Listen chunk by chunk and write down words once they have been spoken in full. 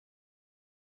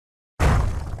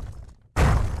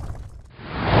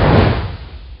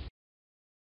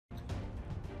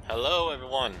Hello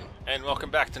everyone, and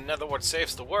welcome back to Netherward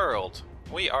Saves the World.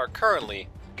 We are currently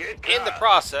in the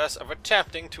process of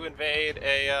attempting to invade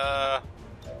a,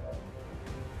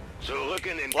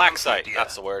 black site,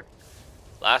 that's the word.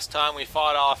 Last time we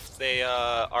fought off the,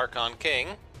 Archon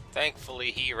King.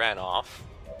 Thankfully he ran off.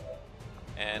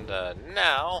 And,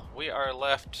 now we are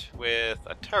left with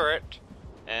a turret,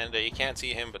 and you can't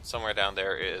see him, but somewhere down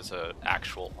there is an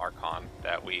actual Archon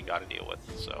that we gotta deal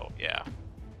with, so yeah.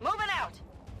 Moving out!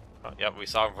 Yep, we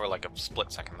saw him for like a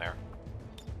split second there.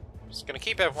 Just gonna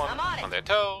keep everyone on their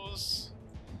toes.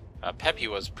 Peppy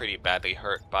was pretty badly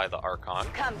hurt by the Archon.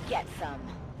 Come get some.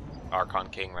 Archon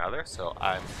King, rather, so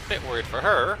I'm a bit worried for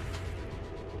her.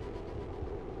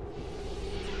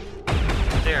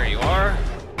 There you are.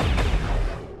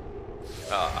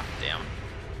 Ah, damn.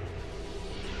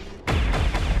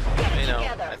 You know,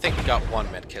 I think we got one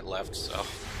medkit left, so...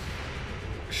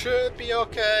 should be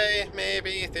okay,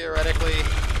 maybe, theoretically.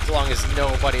 As long as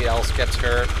nobody else gets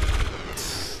hurt.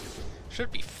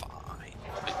 Should be fine.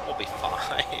 We'll be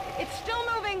fine. It's still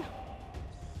moving!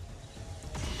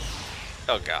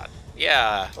 Oh god.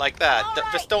 Yeah, like that.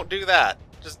 Right. Just don't do that.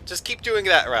 Just keep doing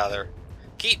that, rather.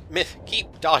 Keep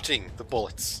dodging the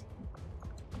bullets.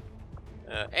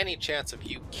 Any chance of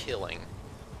you killing?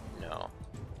 No.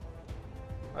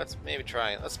 Let's maybe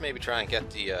try and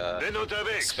get the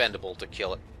expendable to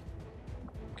kill it.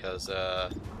 Because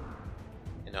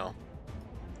you know,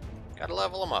 gotta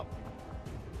level them up.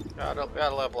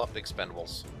 Gotta level up the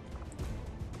expendables.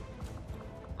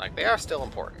 Like, they are still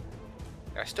important.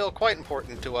 They're still quite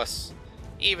important to us,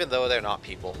 even though they're not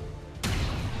people.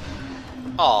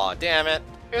 Aw, damn it.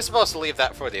 You're supposed to leave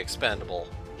that for the expendable.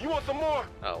 You want some more?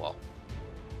 Oh well.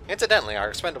 Incidentally, our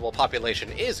expendable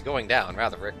population is going down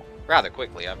rather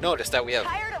quickly. I've noticed that we have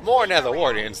more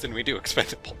Netherwardians than we do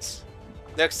expendables.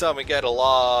 Next time we get a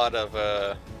lot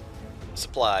of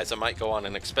supplies, I might go on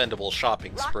an expendable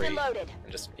shopping spree and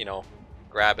just, you know,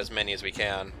 grab as many as we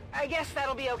can. I guess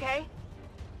that'll be okay.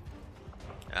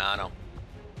 I don't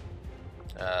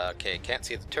know. Okay, can't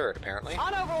see the turret apparently.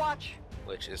 On Overwatch.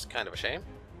 Which is kind of a shame.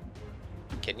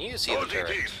 Can you see the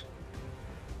turret?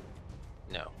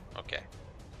 No. Okay.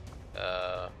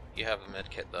 You have a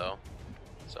medkit though,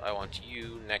 so I want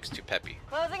you next to Peppy.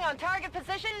 Closing on target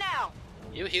position now.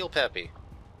 You heal Peppy.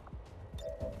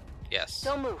 Yes.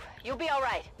 Don't move. You'll be all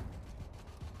right.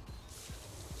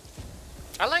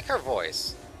 I like her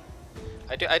voice.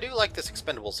 I do like this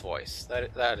Expendables voice.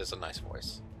 That is a nice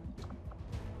voice.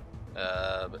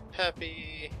 But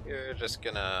Peppy, you're just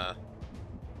gonna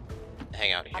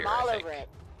hang out here. I'm all I think. over it.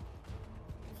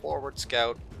 Forward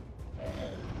scout.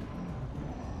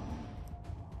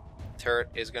 Turret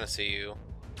is gonna see you.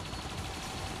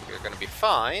 You're gonna be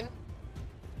fine.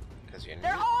 Because you're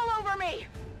They're all over me!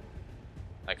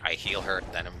 like, I heal her,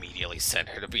 then immediately send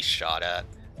her to be shot at.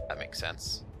 That makes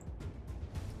sense.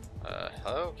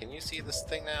 Hello? Can you see this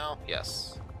thing now?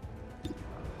 Yes.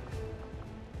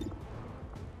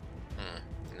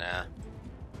 Nah.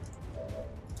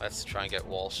 Let's try and get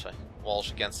Walsh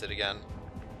against it again.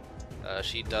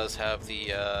 She does have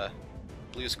the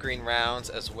blue screen rounds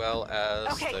as well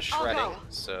as the shredding,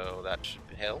 so that should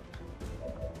help.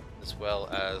 As well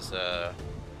as the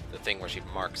thing where she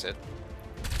marks it.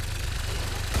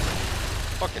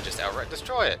 Fucking just outright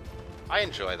destroy it. I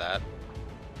enjoy that.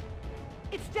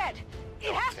 It's dead.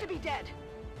 It has to be dead.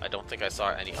 I don't think I saw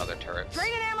any other turrets.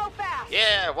 Draining ammo fast.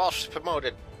 Yeah, Walsh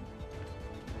promoted.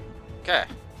 Okay.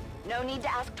 No need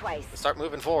to ask twice. Let's start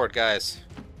moving forward, guys.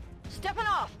 Stepping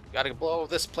off. Gotta blow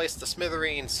this place to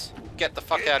smithereens. Get the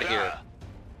fuck out of here.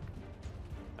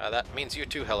 That means you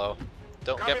too, Hello.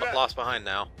 Don't get lost behind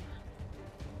now.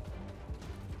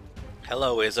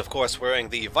 Hello is, of course, wearing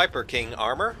the Viper King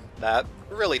armor. That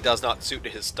really does not suit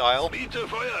his style.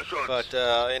 But,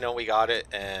 you know, we got it,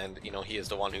 and, you know, he is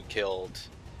the one who killed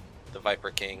the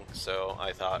Viper King, so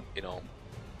I thought, you know,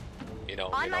 it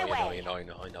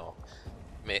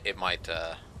might,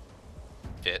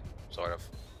 fit, sort of.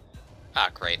 Ah,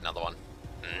 great, another one.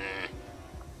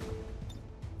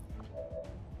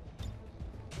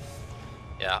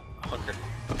 Yeah, 100.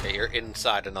 Okay, you're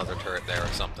inside another turret there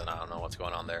or something. I don't know what's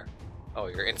going on there. Oh,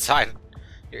 you're inside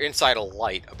a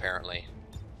light, apparently.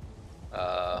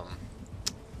 Yeah.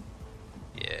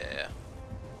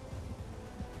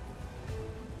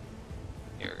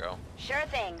 Here we go. Sure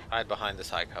thing. Hide behind this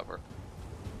high cover.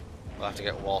 We'll have to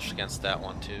get Walsh against that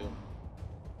one, too.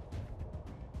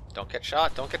 Don't get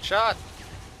shot! Don't get shot!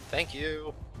 Thank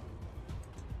you!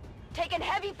 Taking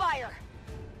heavy fire!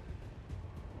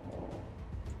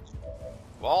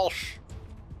 Walsh!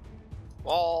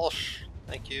 Walsh!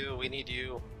 Thank you, we need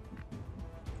you.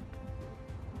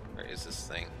 Where is this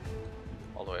thing?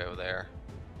 all the way over there.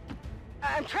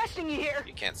 I'm trusting you here.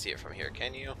 You can't see it from here,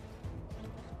 can you?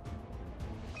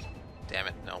 Damn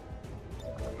it, no.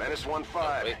 Menace 1-5,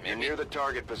 Oh, wait, you're maybe. near the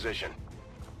target position.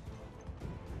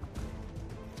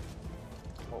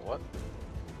 Oh, what?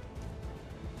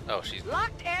 Oh, she's...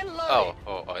 Locked and loaded.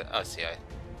 I see.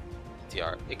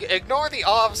 DR. Ignore the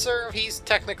officer. He's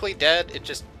technically dead. It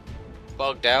just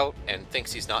bugged out and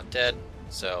thinks he's not dead.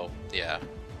 So, yeah.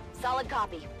 Solid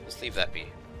copy. Just leave that be.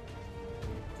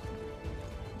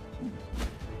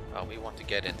 Oh, we want to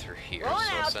get in through here. Rolling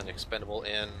So out. send expendable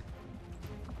in.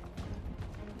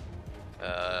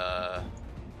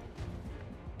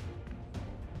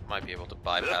 Might be able to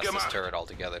bypass Look 'em this up. turret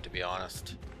altogether, to be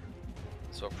honest.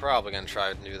 So we're probably gonna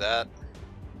try to do that.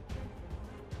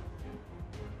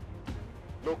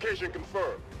 Location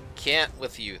confirmed. Can't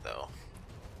with you, though.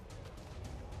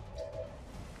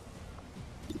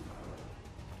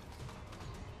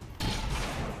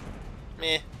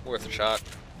 Meh, worth a shot.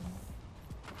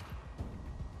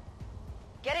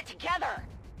 Get it together.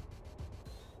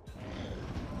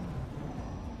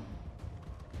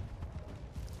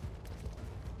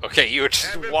 Okay, you were just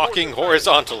Have been walking fortified.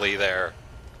 horizontally there.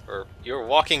 Or, you were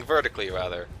walking vertically,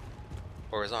 rather.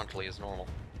 Horizontally is normal.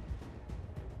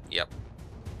 Yep.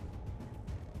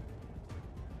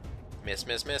 Miss,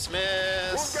 miss, miss, Who's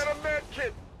miss! got a med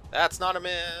kit? That's not a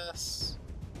miss!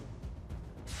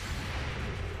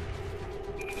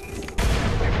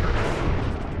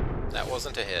 That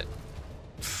wasn't a hit.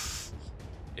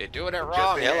 You're doing it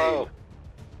wrong, the hello!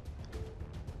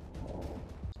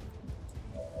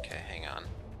 Okay, hang on.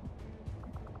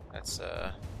 Let's,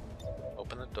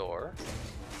 open the door.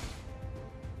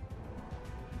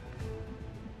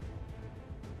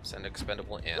 Send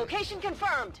expendable in. Location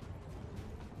confirmed.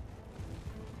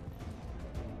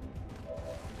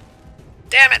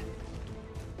 Damn it!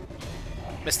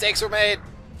 Mistakes were made!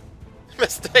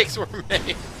 Mistakes were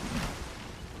made!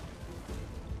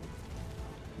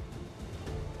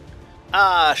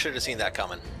 Ah, should have seen that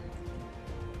coming.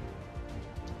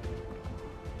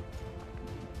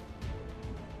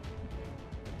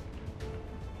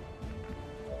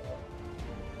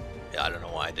 Yeah, I don't know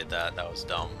why I did that. That was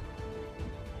dumb.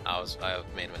 I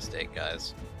made a mistake,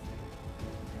 guys.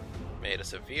 Made a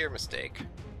severe mistake.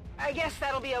 I guess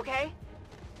that'll be okay.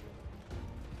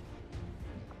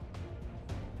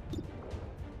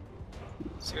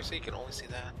 Seriously, you can only see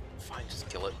that? Fine, just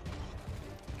kill it.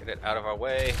 Get it out of our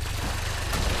way.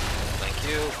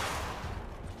 Thank you.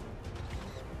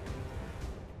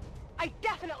 I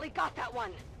definitely got that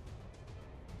one.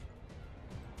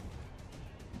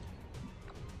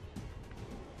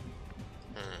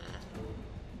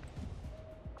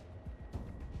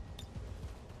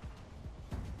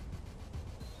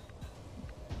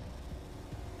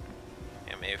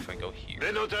 Yeah, maybe if I go here.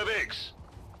 Benotavix.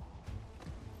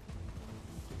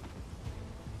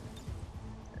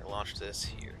 I launch this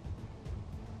here.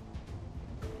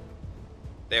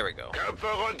 There we go.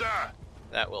 Camperota.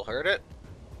 That will hurt it.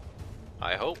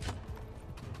 I hope.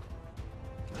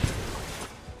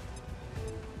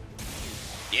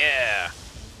 Yeah!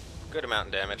 Good amount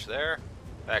of damage there.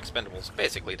 That expendable's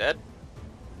basically dead.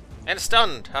 And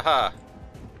stunned! Haha!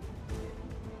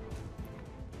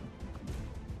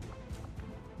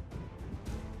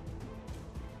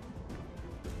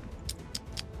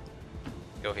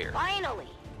 Go here. Finally.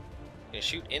 Can you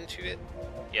shoot into it?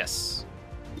 Yes.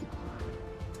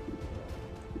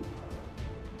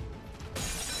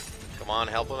 Come on,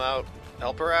 help him out.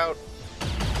 Help her out.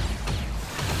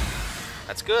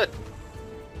 That's good.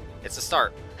 It's a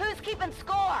start. Who's keeping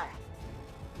score?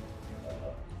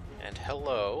 And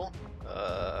hello.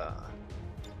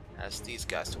 Has these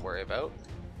guys to worry about.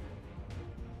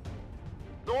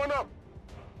 Going up.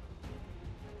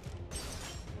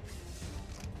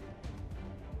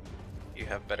 You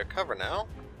have better cover now.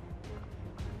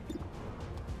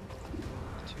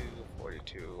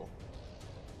 242.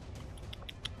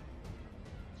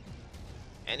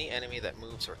 Any enemy that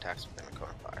moves or attacks within a cone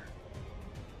of fire.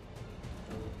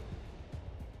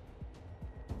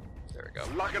 There we go.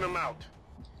 Locking them out.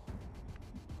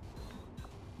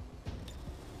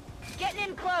 Getting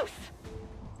in close.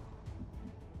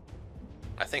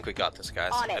 I think we got this,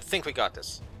 guys. On it. I think we got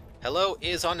this. Hello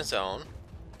is on his own,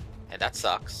 and that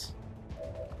sucks.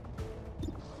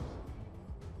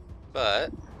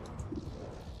 But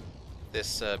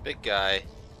this big guy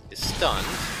is stunned.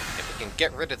 If we can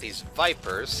get rid of these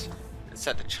Vipers and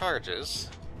set the charges,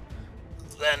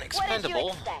 then expendable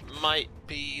expect? might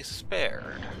be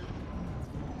spared.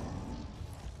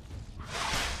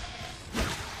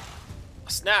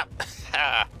 Snap!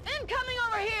 Ha! Incoming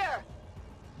over here.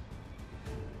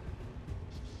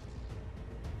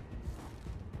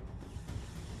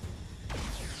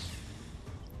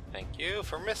 you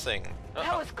for missing.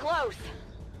 That was close.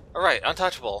 Alright,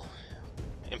 untouchable.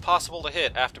 Impossible to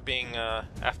hit after being,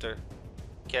 after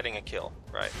getting a kill.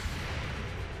 Right.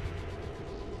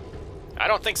 I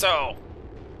don't think so!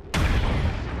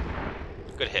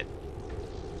 Good hit.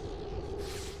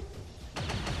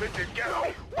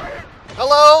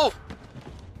 Hello!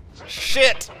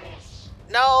 Shit!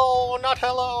 No, not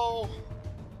hello!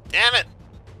 Damn it!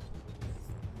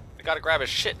 I gotta grab his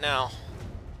shit now.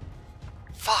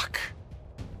 Fuck!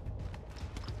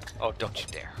 Oh, don't you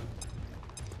dare.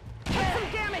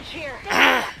 Some damage here.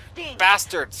 Sting.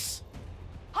 Bastards!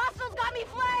 Hostiles got me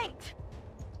flanked.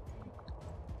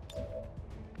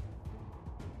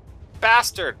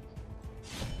 Bastard!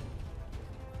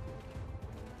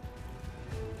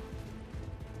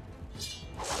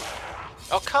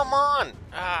 Oh, come on!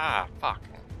 Ah, fuck.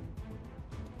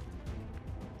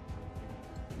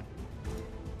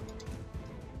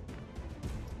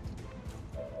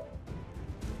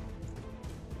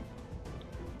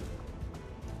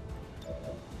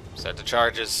 Set the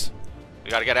charges.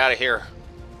 We gotta get out of here.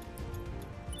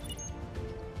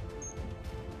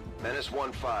 Menace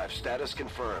 1-5, status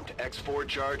confirmed. X4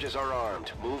 charges are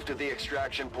armed. Move to the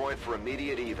extraction point for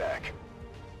immediate evac.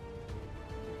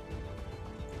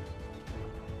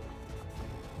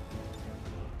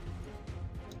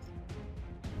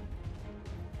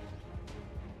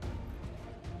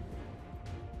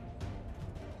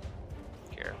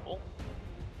 Careful.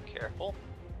 Careful.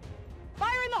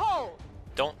 Fire in the hole.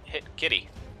 Don't hit Kitty.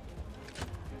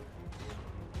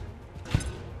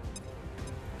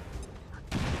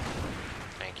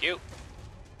 Thank you.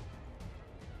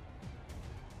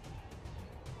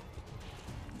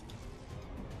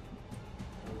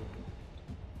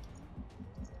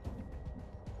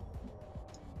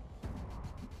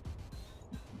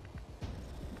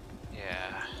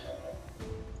 Yeah.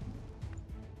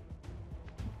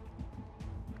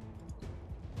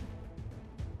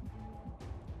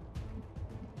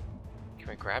 Can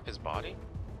we grab his body?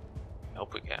 I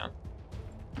hope we can.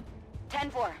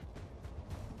 10-4.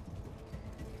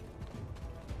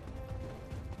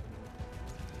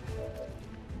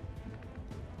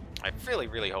 I really,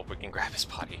 really hope we can grab his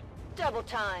body. Double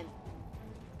time.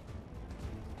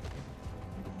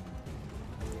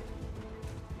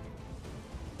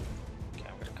 Okay,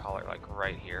 I'm gonna call it like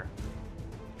right here.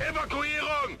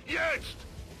 Evakuierung! Jetzt!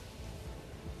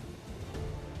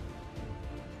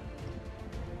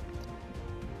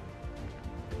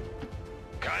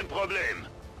 Kein Problem.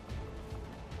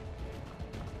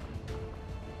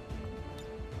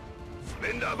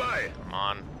 Bin dabei. Come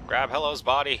on, grab Hello's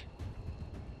body.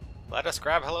 Let us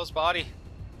grab Hello's body.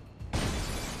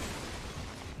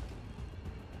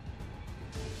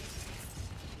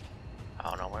 I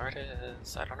don't know where it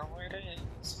is. I don't know where it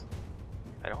is.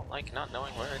 I don't like not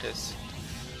knowing where it is.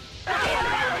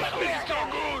 Nicht so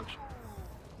gut.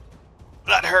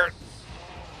 That hurt.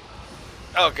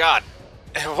 Oh god.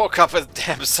 I woke up a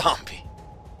damn zombie.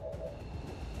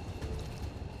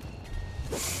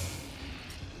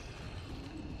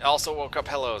 I also woke up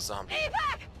Hello zombie.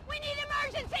 Evac! We need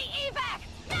emergency evac!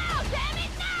 Now, damn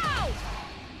it, now!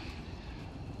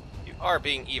 You are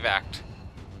being evac'd.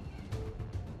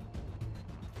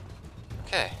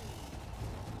 Okay.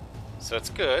 So it's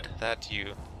good that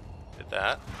you did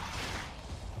that.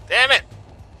 Damn it!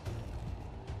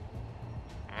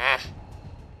 Mm.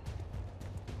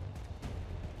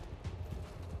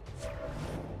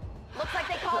 Looks like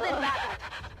they called in backup.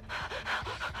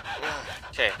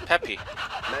 Okay, Peppy.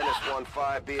 Menace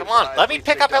 1-5, be Come on, advised, let me we've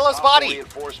pick up picked Hello's hostile body.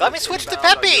 reinforcements Let me switch to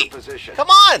inbound on your Peppy. position. Come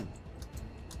on!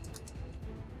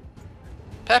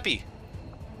 Peppy.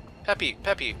 Peppy,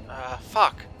 Peppy.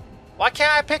 Fuck. Why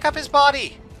can't I pick up his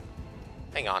body?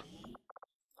 Hang on.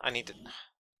 I need to...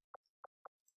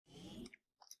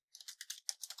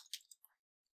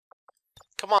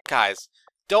 Come on, guys.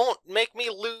 Don't make me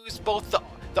lose both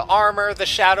the armor, the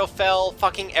Shadowfell,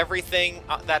 fucking everything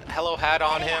that Hello had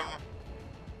on him.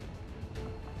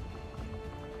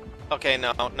 Okay,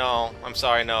 no, I'm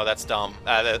sorry, no, that's dumb.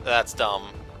 That's dumb.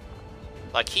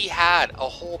 Like, he had a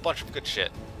whole bunch of good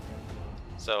shit.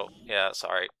 So, yeah,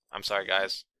 sorry. I'm sorry,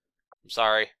 guys. I'm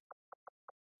sorry.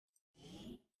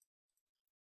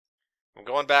 I'm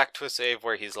going back to a save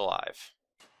where he's alive.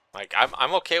 Like,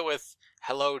 I'm okay with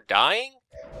Hello dying.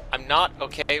 I'm not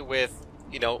okay with,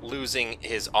 you know, losing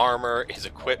his armor, his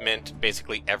equipment,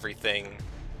 basically everything.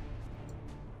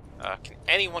 Can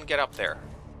anyone get up there?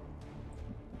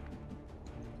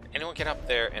 Anyone get up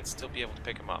there and still be able to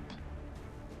pick him up?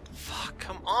 Fuck,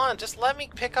 come on, just let me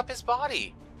pick up his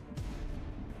body.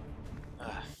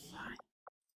 Fine.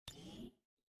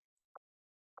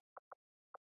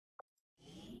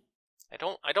 I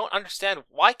don't understand.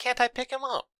 Why can't I pick him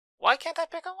up? Why can't I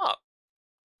pick him up?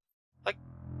 Like,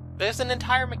 there's an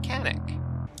entire mechanic.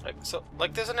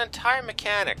 There's an entire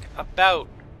mechanic about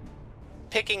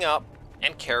picking up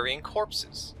and carrying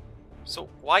corpses. So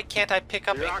why can't I pick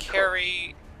up and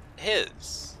carry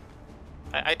his?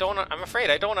 I'm afraid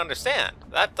I don't understand.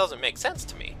 That doesn't make sense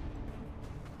to me.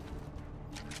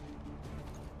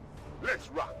 Let's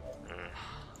rock.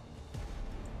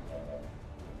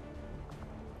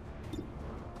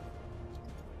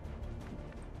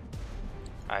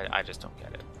 I just don't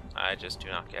get it. I just do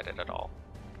not get it at all.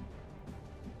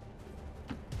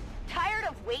 Tired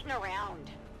of waiting around.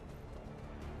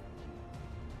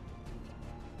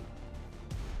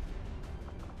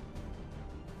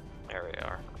 There we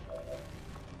are.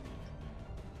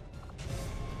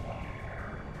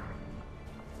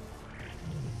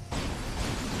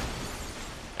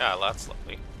 Yeah, that's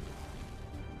lovely.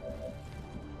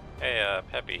 Hey,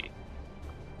 Peppy.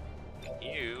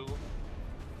 You...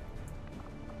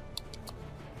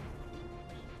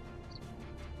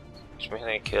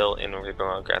 May kill in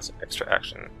reborn grants extra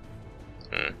action.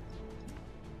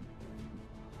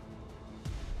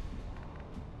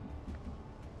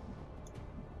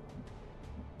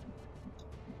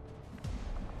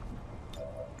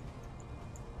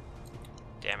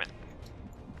 Damn it.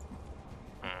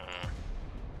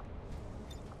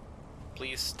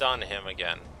 Please stun him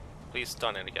again. Please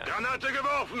stun it again. Granate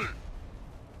geworfen.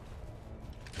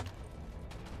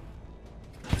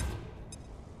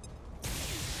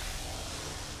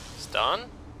 Stun?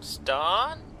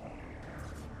 Stun?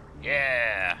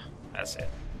 Yeah, that's it.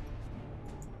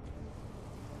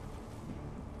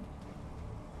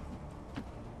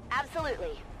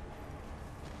 Absolutely.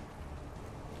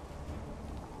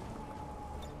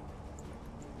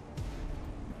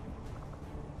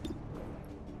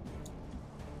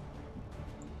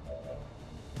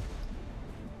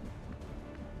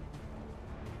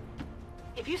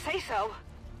 If you say so.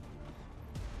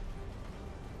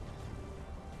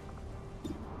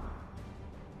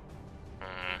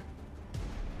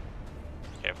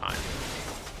 Okay, fine.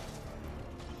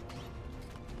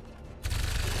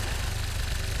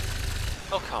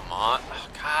 Oh, come on. Oh,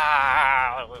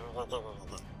 God.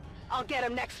 I'll get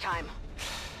him next time.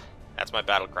 That's my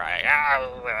battle cry.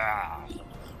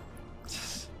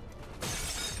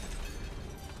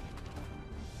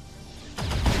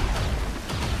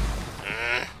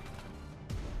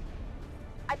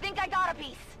 I think I got a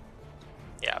piece.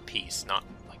 Yeah, a piece, not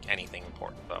like anything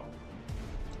important, though.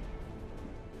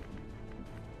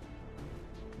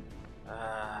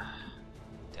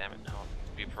 Damn it, no.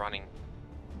 Keep running.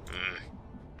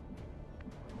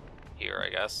 Here, I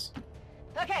guess.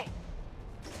 Okay.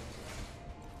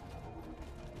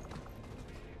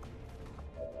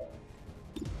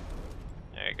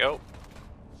 There you go.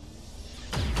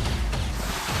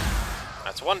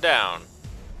 That's one down.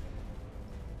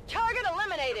 Target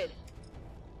eliminated.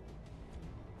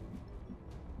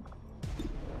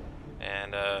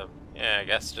 And, yeah, I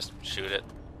guess just shoot it.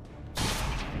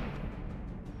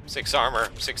 6 armor,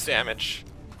 6 damage.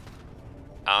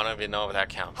 I don't even know if that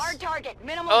counts. Hard target,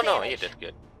 minimal Oh damage. no, you did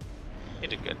good. You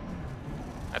did good.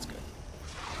 That's good.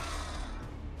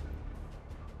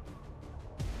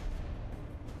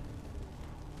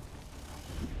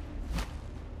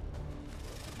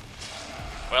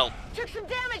 Well, Took some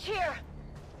damage here.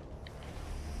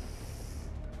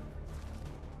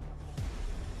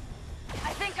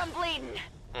 I think I'm bleeding.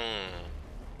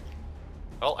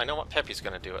 Well, I know what Peppy's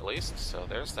gonna do at least, so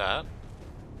there's that.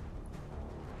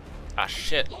 Ah,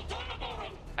 shit.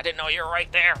 I didn't know you were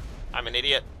right there. I'm an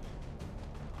idiot.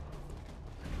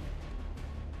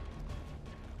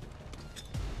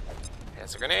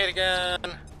 There's a grenade again.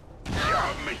 Sie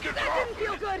haben mich That getroffen. didn't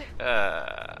feel good.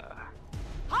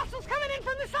 Hostiles coming in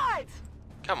from the sides.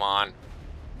 Come on.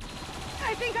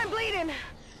 I think I'm bleeding.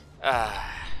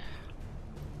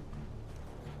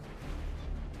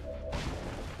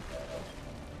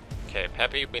 Okay,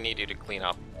 Peppy, we need you to clean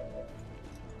up.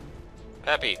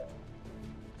 Peppy.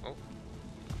 Oh.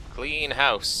 Clean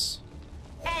house.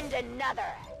 And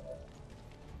another.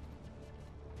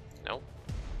 Nope.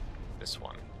 This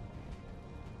one.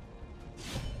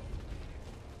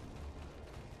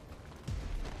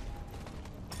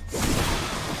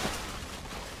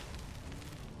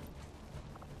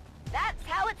 That's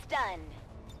how it's done.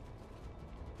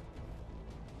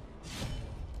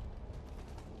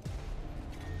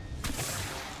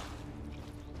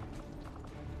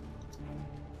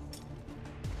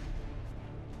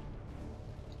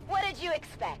 What did you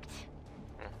expect?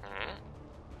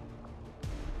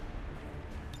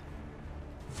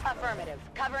 Affirmative.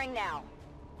 Covering now.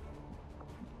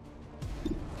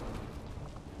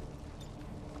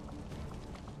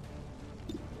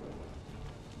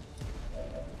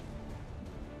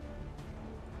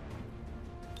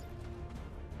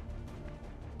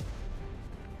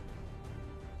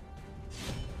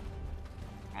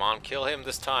 on, kill him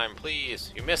this time,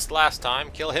 please. You missed last time,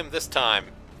 kill him this time.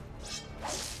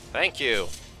 Thank you.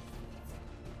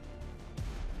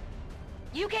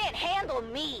 You can't handle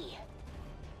me.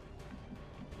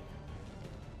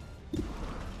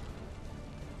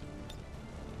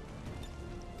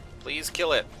 Please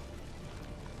kill it.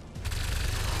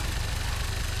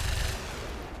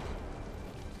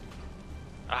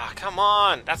 Ah, come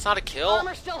on. That's not a kill.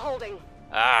 Armor still holding.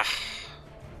 Ah.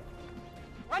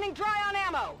 Running dry on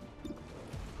ammo.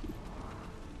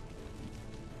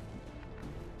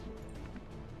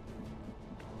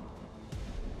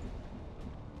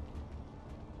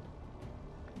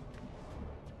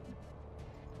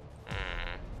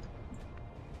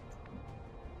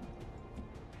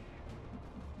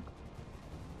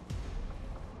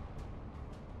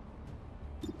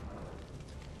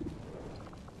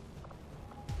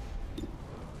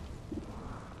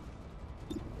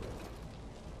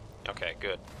 Okay,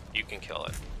 good. You can kill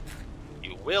it.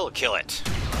 You will kill it.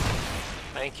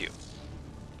 Thank you.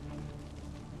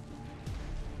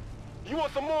 You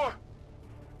want some more?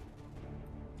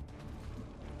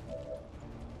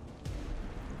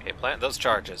 Okay, plant those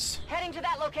charges. Heading to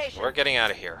that location. We're getting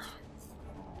out of here.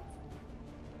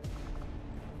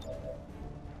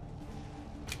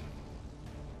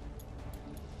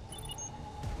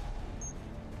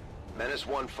 Menace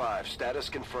 1-5, status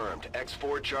confirmed.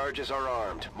 X4 charges are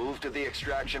armed. Move to the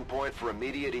extraction point for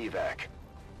immediate evac.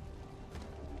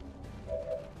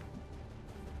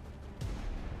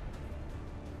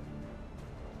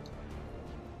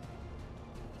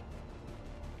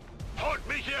 Holt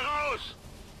mich hier raus!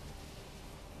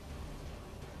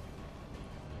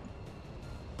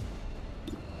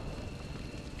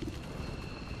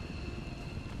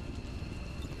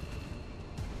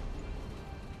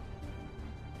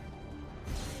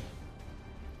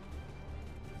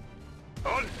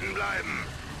 Unten bleiben!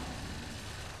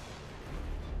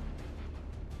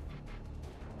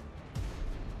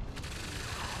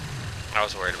 I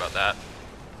was worried about that.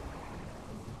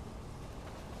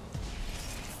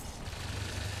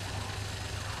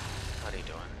 What are you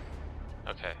doing?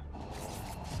 Okay.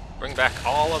 Bring back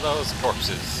all of those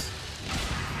corpses.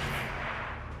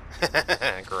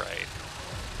 Great.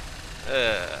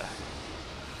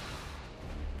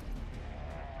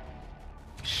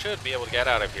 Should be able to get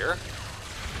out of here.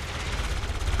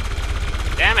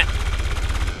 Damn it!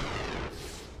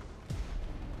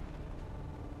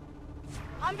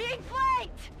 I'm being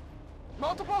flanked!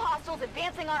 Multiple hostiles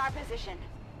advancing on our position.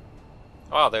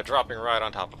 Oh, they're dropping right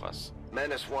on top of us.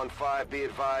 Menace 1-5, be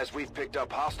advised, we've picked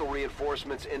up hostile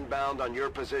reinforcements inbound on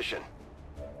your position.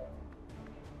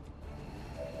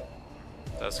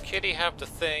 Does Kitty have the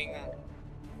thing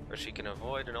where she can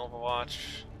avoid an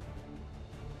Overwatch?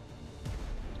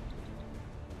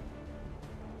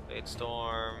 Fade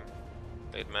Storm,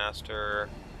 Fade Master,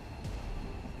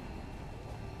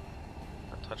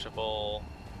 Untouchable.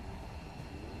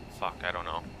 Fuck, I don't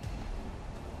know.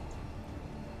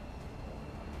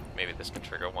 Maybe this can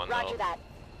trigger one Roger though. that.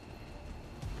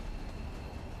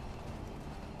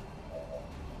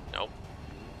 Nope.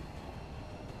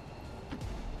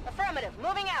 Affirmative,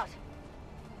 moving out.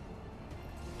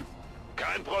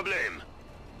 Kein Problem.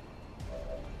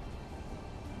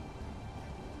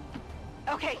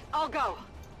 Okay, I'll go.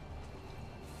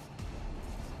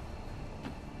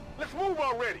 Let's move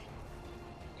already.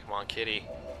 Come on, Kitty.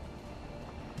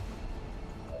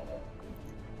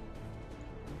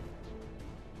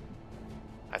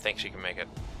 I think she can make it.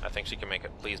 I think she can make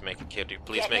it. Please make it, Kitty.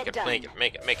 Please Getting make it it. done. Make it.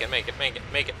 Make it. Make it. Make it. Make it.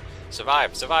 Make it.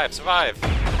 Survive. Survive. Survive.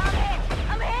 I'm hit!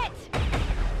 I'm hit!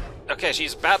 Okay,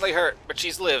 she's badly hurt, but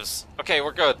she's lives. Okay,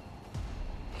 we're good.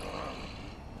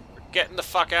 We're getting the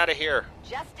fuck out of here.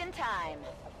 Just in time.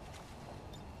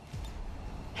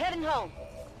 Heading home.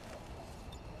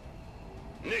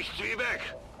 Nichts wie weg.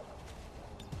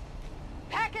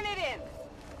 Packing it in.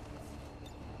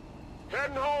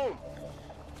 Heading home.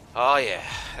 Oh yeah,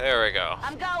 there we go.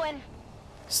 I'm going.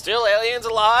 Still aliens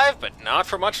alive, but not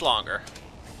for much longer.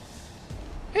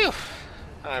 Phew.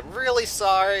 I'm really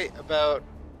sorry about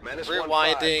Menace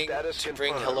rewinding 1-5, status to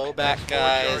bring confirmed. hello back, X4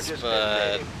 guys, charges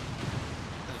but been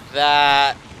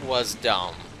that was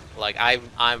dumb. Like,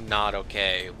 I'm not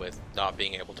okay with not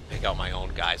being able to pick out my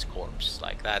own guy's corpse.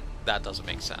 Like, that doesn't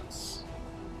make sense.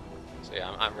 So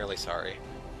yeah, I'm really sorry.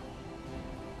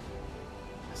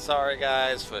 Sorry,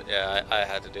 guys, but yeah, I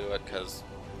had to do it because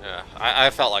yeah, I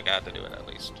felt like I had to do it at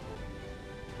least.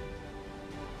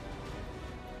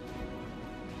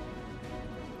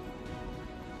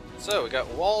 So we got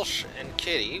Walsh and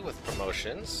Kitty with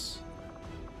promotions.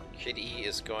 Kitty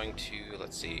is going to,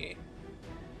 let's see,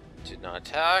 did not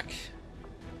attack.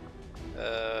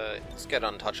 Let's get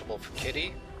Untouchable for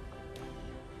Kitty.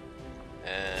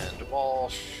 And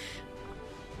Walsh.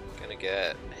 Gonna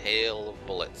get Hail of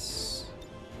Bullets.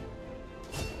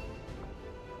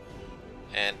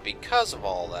 And because of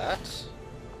all that...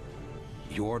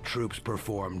 Your troops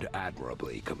performed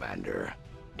admirably, Commander.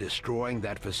 Destroying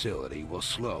that facility will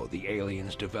slow the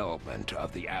aliens' development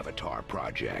of the Avatar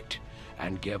project,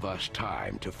 and give us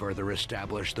time to further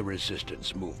establish the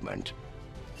resistance movement.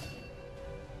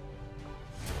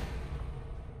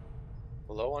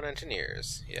 Low on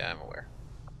engineers. Yeah, I'm aware.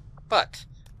 But,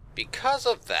 because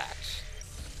of that...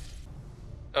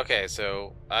 Okay,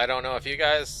 so, I don't know if you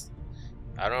guys...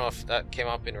 I don't know if that came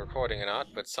up in recording or not,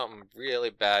 but something really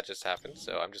bad just happened,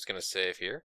 so I'm just gonna save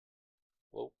here.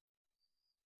 Whoa.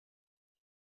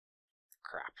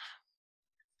 Crap.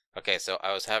 Okay, so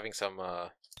I was having some,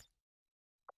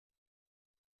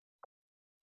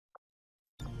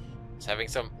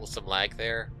 some lag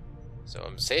there, so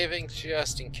I'm saving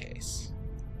just in case.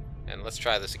 And let's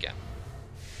try this again.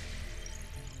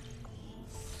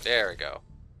 There we go.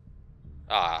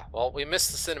 Ah, well, we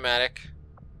missed the cinematic.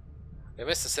 We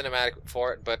missed the cinematic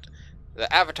for it, but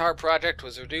the Avatar project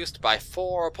was reduced by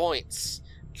 4 points,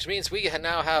 which means we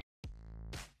now have